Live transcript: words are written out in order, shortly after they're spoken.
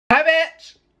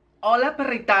Hola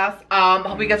perritas,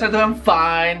 hope you guys are doing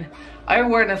fine.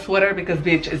 I'm wearing a sweater because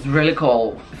bitch, it's really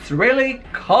cold. It's really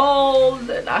cold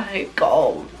and I hate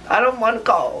cold. I don't want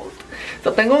cold.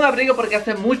 So tengo un abrigo porque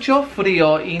hace mucho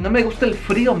frío y no me gusta el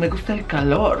frío, me gusta el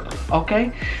calor,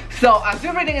 okay? So as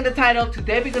you're reading in the title,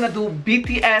 today we're gonna do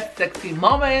BTS sexy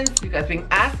moments. You guys been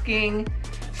asking.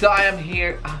 So I am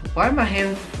here. Why are my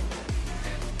hands?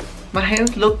 My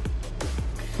hands look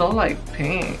so like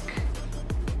pink.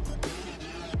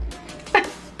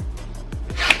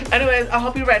 Anyways, I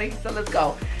hope you're ready, so let's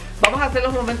go. Vamos a hacer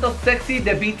los momentos sexy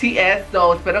de BTS,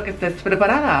 so espero que estés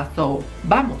preparada, so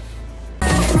vamos.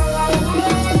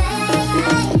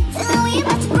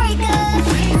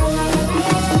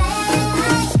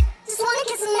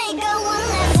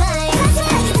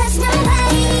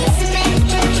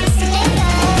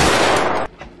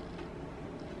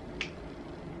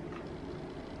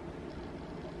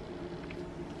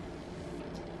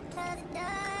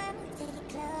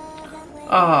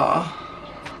 Oh.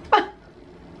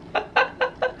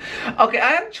 Okay,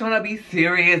 I am trying to be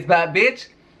serious, but bitch,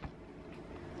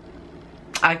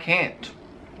 I can't.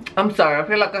 I'm sorry, I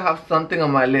feel like I have something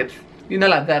on my lips. You know,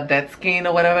 like that dead skin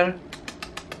or whatever.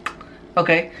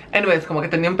 Okay, anyways, como que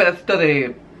tenía un pedacito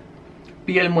de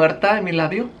piel muerta en mi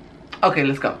labio. Okay,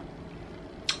 let's go.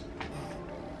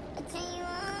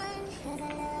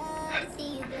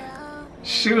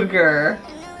 Sugar.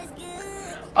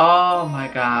 Oh my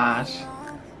gosh.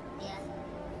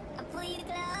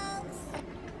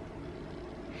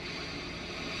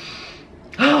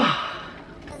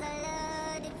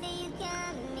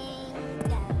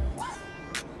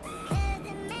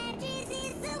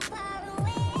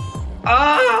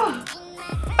 Ah!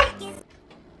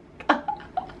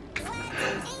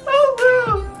 Oh,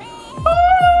 no.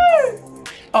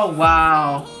 Oh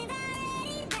wow.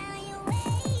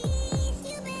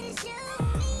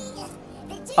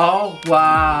 Oh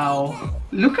wow.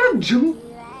 Look at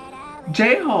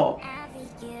J-Hope.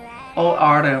 Oh,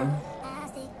 Artem.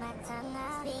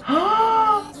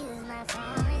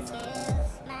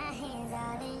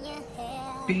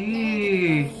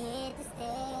 B.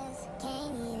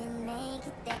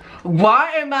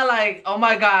 Why am I like, oh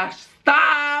my gosh,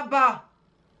 stop!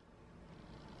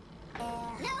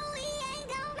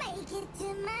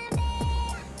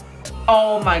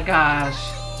 Oh my gosh.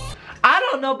 I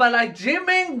don't know, but like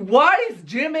Jimin, why is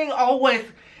Jimin always,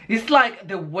 it's like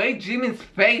the way Jimin's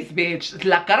face, bitch.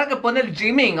 La cara que pone el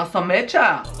Jimin, o sea,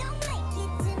 mecha.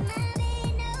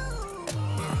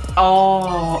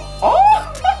 Oh, oh!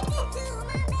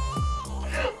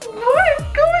 What is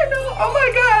going on? Oh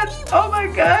my gosh, oh my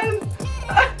god.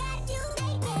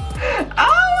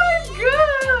 Oh my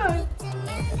god.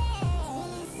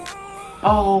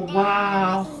 Oh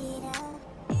wow.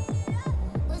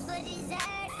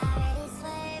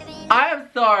 I am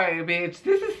sorry, bitch.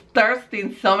 This is thirsty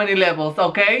in so many levels,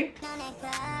 okay?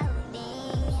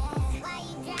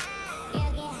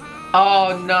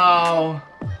 Oh no.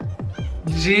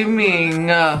 Jimin.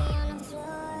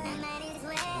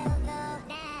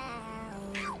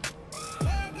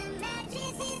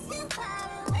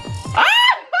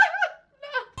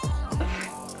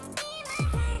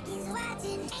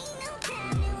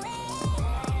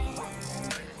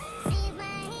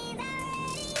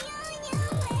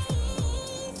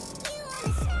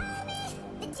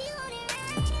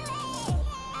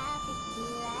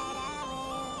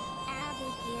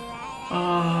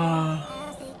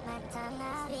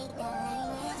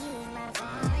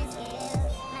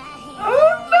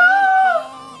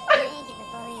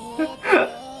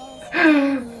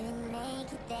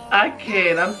 I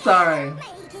can't, I'm sorry.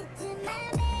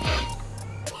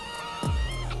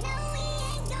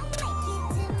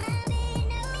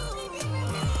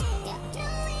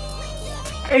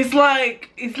 It's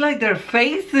like their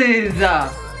faces,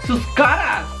 sus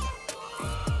caras.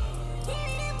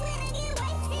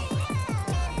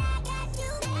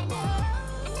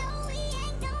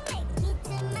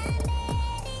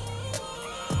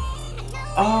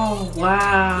 Oh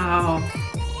wow.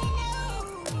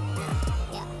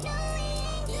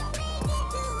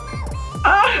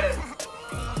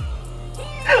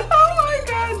 Oh my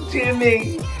god,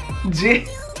 Jimmy.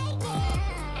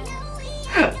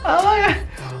 Oh my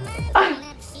god.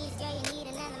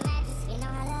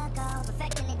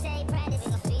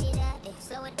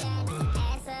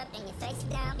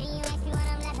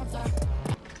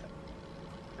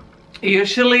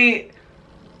 Usually,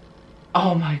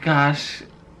 oh my gosh.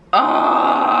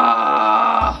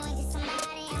 Ah.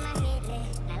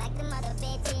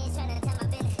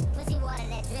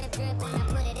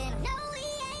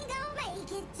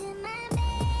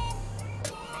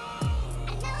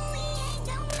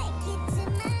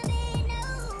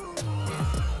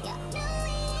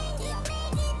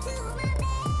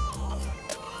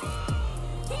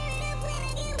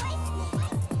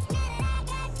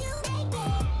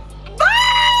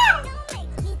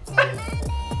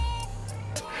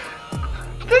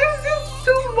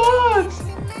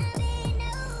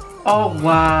 Oh,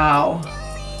 wow.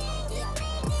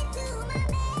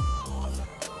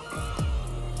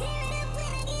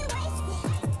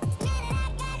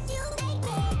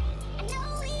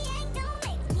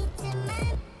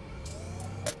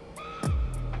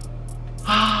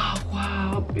 Ah,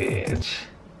 wow, bitch.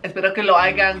 Espero que lo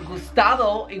hayan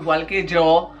gustado igual que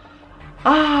yo.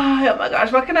 Ay, oh my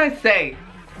gosh, what can I say?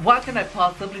 What can I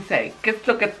possibly say? ¿Qué es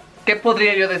lo que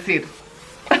podría yo decir?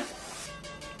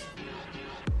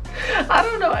 I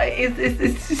don't know.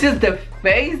 It's just the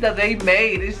face that they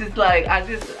made. It's just like I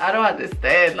don't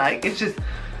understand. Like it's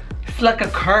like a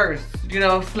curse, you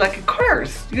know. It's like a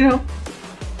curse, you know.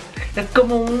 Es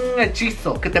como un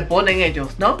hechizo que te ponen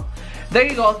ellos, ¿no? There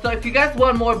you go. So if you guys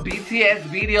want more BTS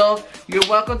videos, you're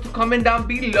welcome to comment down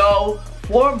below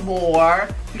for more.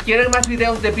 Si quieren más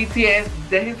videos de BTS,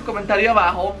 dejen su comentario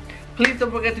abajo. Please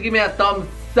don't forget to give me a thumbs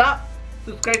up.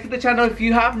 Subscribe to the channel if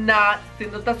you have not. Si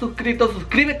no estás suscrito,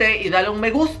 suscríbete y dale un me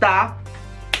gusta.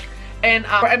 And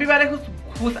for everybody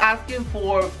who's asking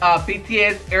for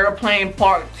BTS Airplane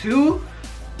Part 2,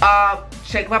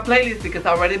 check my playlist because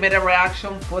I already made a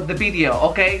reaction for the video,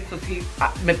 okay? So si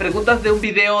me preguntas de un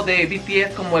video de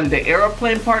BTS como el de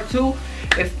Airplane Part 2,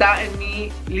 está en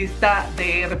mi lista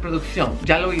de reproducción.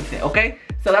 Ya lo hice, okay?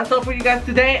 So that's all for you guys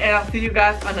today, and I'll see you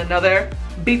guys on another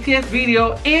BTS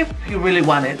video if you really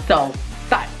want it. So